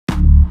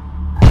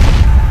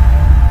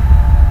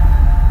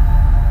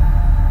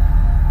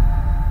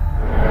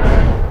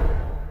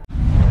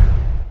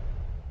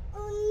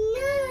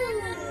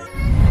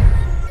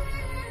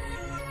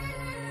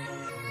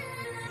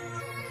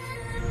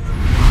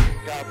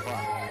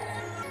front.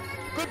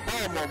 Good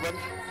ball movement.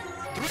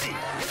 3,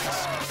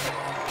 yes, good.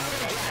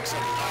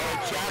 Earl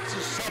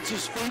Jackson sets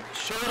his feet,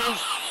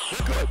 shoulders.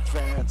 Good,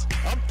 fans.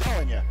 I'm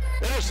telling you,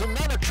 there's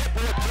another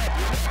triple attempt.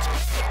 That's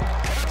good.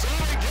 That's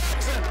Earl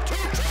Jackson. 2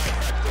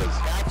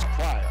 trifectas. That's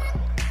Pryor.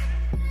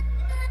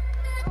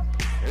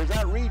 Here's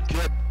that Reed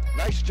kid.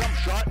 Nice jump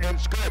shot, and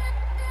it's good.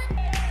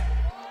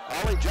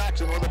 Ollie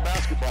Jackson with the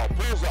basketball.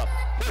 Pulls up,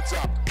 puts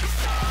up.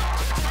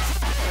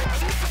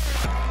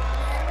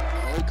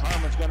 Malik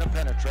Harmon's going to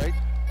penetrate.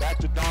 Back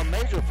to Don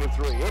Major for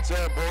 3. It's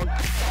airborne.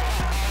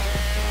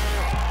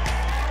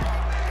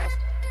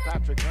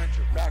 Patrick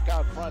Rencher back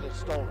out front. It's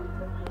stolen.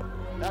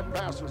 That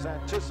pass was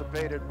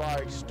anticipated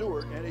by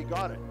Stewart, and he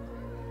got it.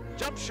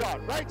 Jump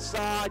shot, right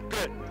side,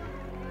 good.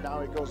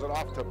 Now he goes it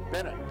off to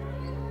Bennett.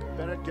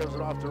 Bennett gives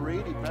it off to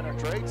Reed. He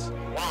penetrates.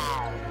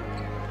 Wow.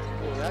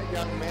 Well, that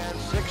young man,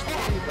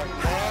 6'3", but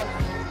long,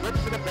 good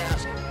for the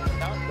basket.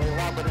 Now they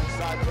lob it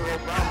inside for Earl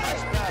Brown.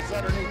 Nice pass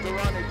underneath to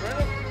Ronnie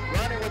Brennan.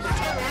 Ronnie with the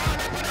turnaround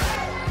up and in.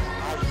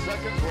 5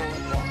 seconds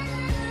rolling clock.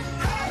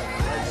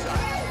 Right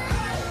side.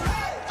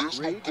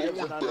 Reed gives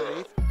it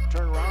underneath.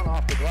 Turn around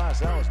off the glass.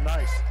 That was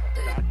nice.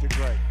 Back to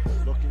Gray.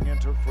 Looking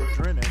into for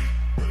Drinnan.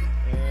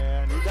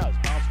 And he does.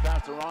 Bounce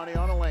pass to Ronnie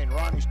on a lane.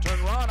 Ronnie's turn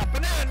around up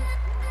and in.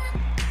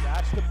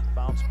 That's the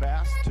bounce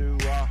pass to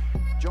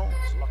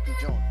Jones, Lucky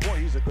Jones. Boy,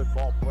 he's a good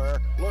ball player.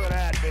 Look at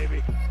that,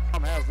 baby.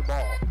 Tom has the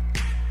ball.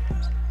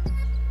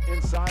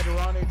 Inside to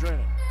Ronnie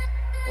Drinnan.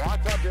 Well, I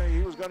thought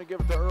he was going to give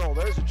it to Earl.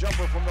 There's a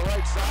jumper from the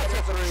right side.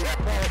 It's a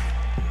triple.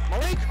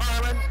 Malik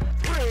Harmon,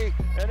 3,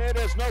 and it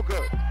is no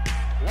good.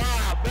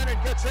 Wow,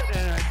 Bennett gets it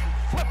and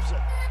flips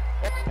it.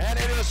 And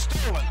it is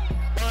stolen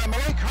by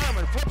Malik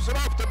Harmon. Flips it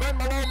off to Ben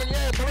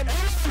Malone-Meunier. Meunier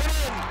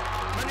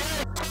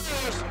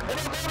scores, and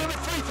he'll go to the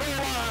free throw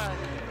line.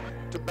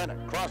 To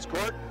Bennett, cross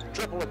court,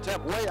 triple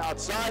attempt way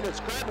outside. It's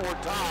good, and we're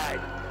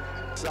tied.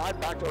 Side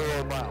back to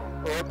Earl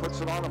Brown. Earl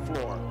puts it on the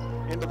floor.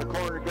 Into the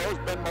corner goes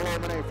Ben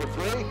Malone-Meunier for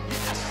 3.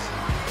 Yes!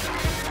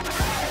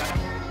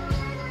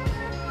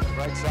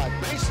 Right side,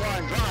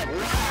 baseline drive.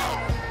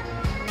 Wow!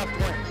 Left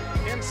wing,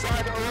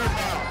 inside to Earl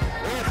Brown.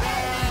 Earl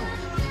Brown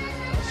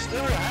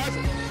still has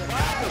it.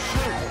 5 to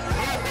shoot.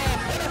 Earl Brown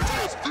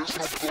penetrates.